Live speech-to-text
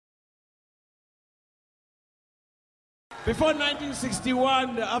Before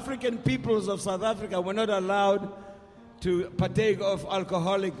 1961, the African peoples of South Africa were not allowed to partake of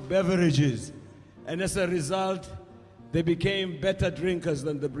alcoholic beverages. And as a result, they became better drinkers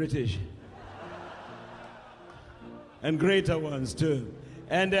than the British. And greater ones too.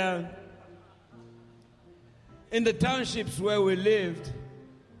 And in the townships where we lived,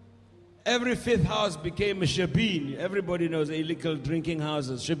 every fifth house became a shebeen. Everybody knows illegal drinking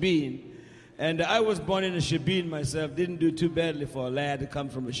houses, shebeen. And I was born in a shebeen myself. Didn't do too badly for a lad to come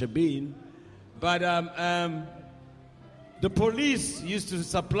from a shebeen. But the police used to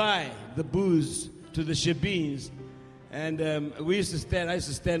supply the booze to the shebeens. And I used to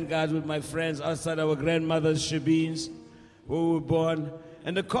stand guard with my friends outside our grandmother's shebeens where we were born.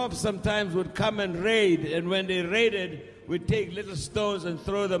 And the cops sometimes would come and raid. And when they raided, we'd take little stones and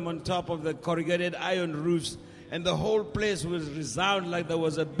throw them on top of the corrugated iron roofs. And the whole place would resound like there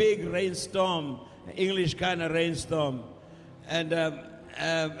was a big rainstorm, English kind of rainstorm. And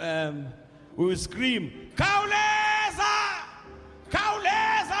we would scream, Khauleza!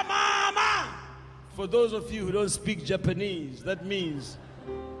 Khauleza, mama! For those of you who don't speak Japanese, that means,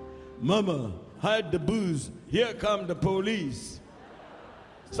 Mama, hide the booze, here come the police.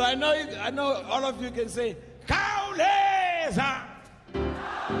 So I know all of you can say, Khauleza!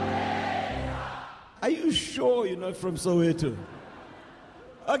 Are you sure you're not from Soweto?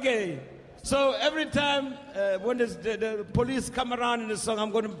 Okay, so every time when the police come around in the song, I'm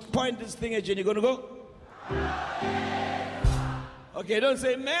going to point this thing at you and you're going to go. Okay, don't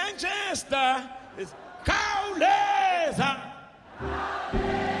say Manchester, it's Khauleza.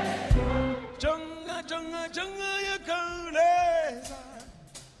 Chunga, chunga, chunga, ya Khauleza.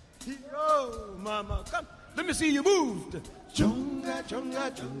 Oh, mama, come, let me see you move. Chunga,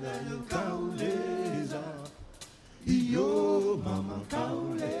 chunga, chunga, ya Khauleza. Yo, mama,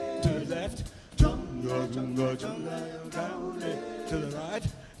 Khauleza. To the left. Chunga, chunga, chunga, ya Khauleza. To the right.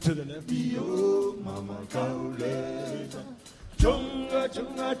 To the left. Yo, mama, Khauleza. Chunga,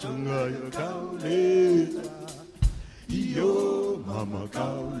 chunga, chunga, ya Khauleza. Yo, mama,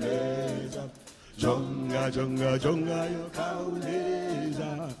 Khauleza. Chunga, chunga, chunga, ya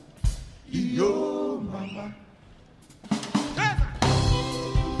Khauleza. Yo, mama.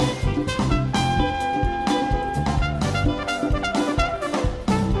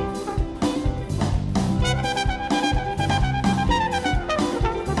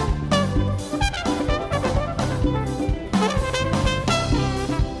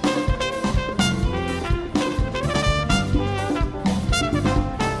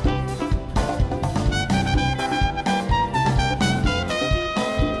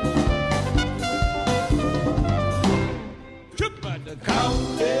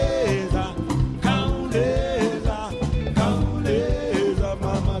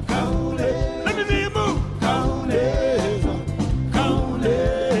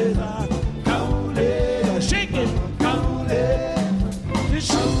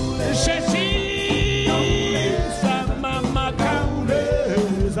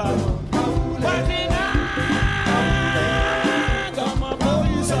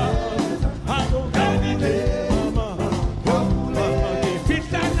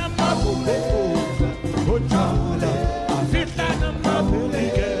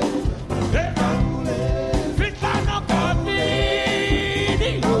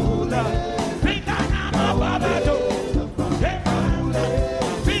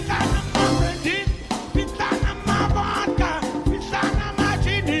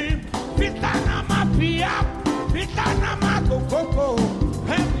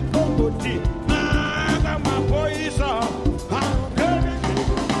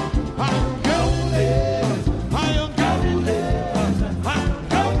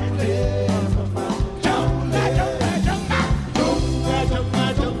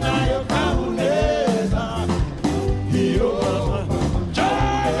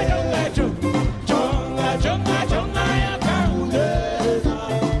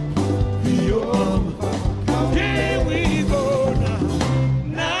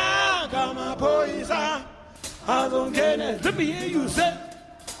 Let me hear you say,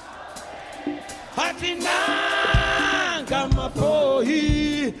 Hatinanga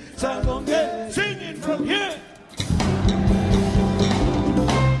Mapoi, sing it from here.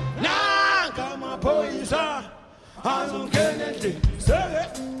 Nanga Mapoisa, Hazongene, say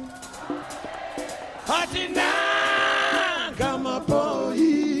it. Hatinanga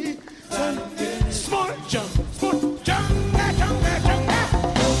Mapoi, small jump, chunga, chunga, chunga,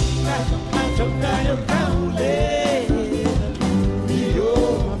 chunga, chunga, you can't live.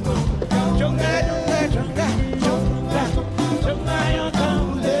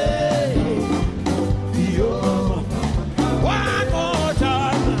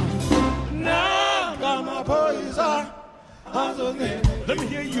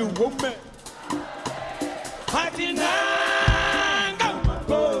 you, woman. Hatina,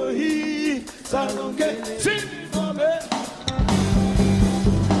 boy, Salonge, sing for me.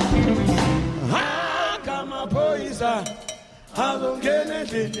 Ha, come on, boys, I don't get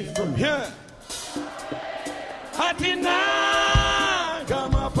anything from here. Hatina,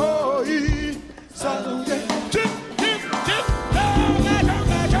 come on, boy, Salonge.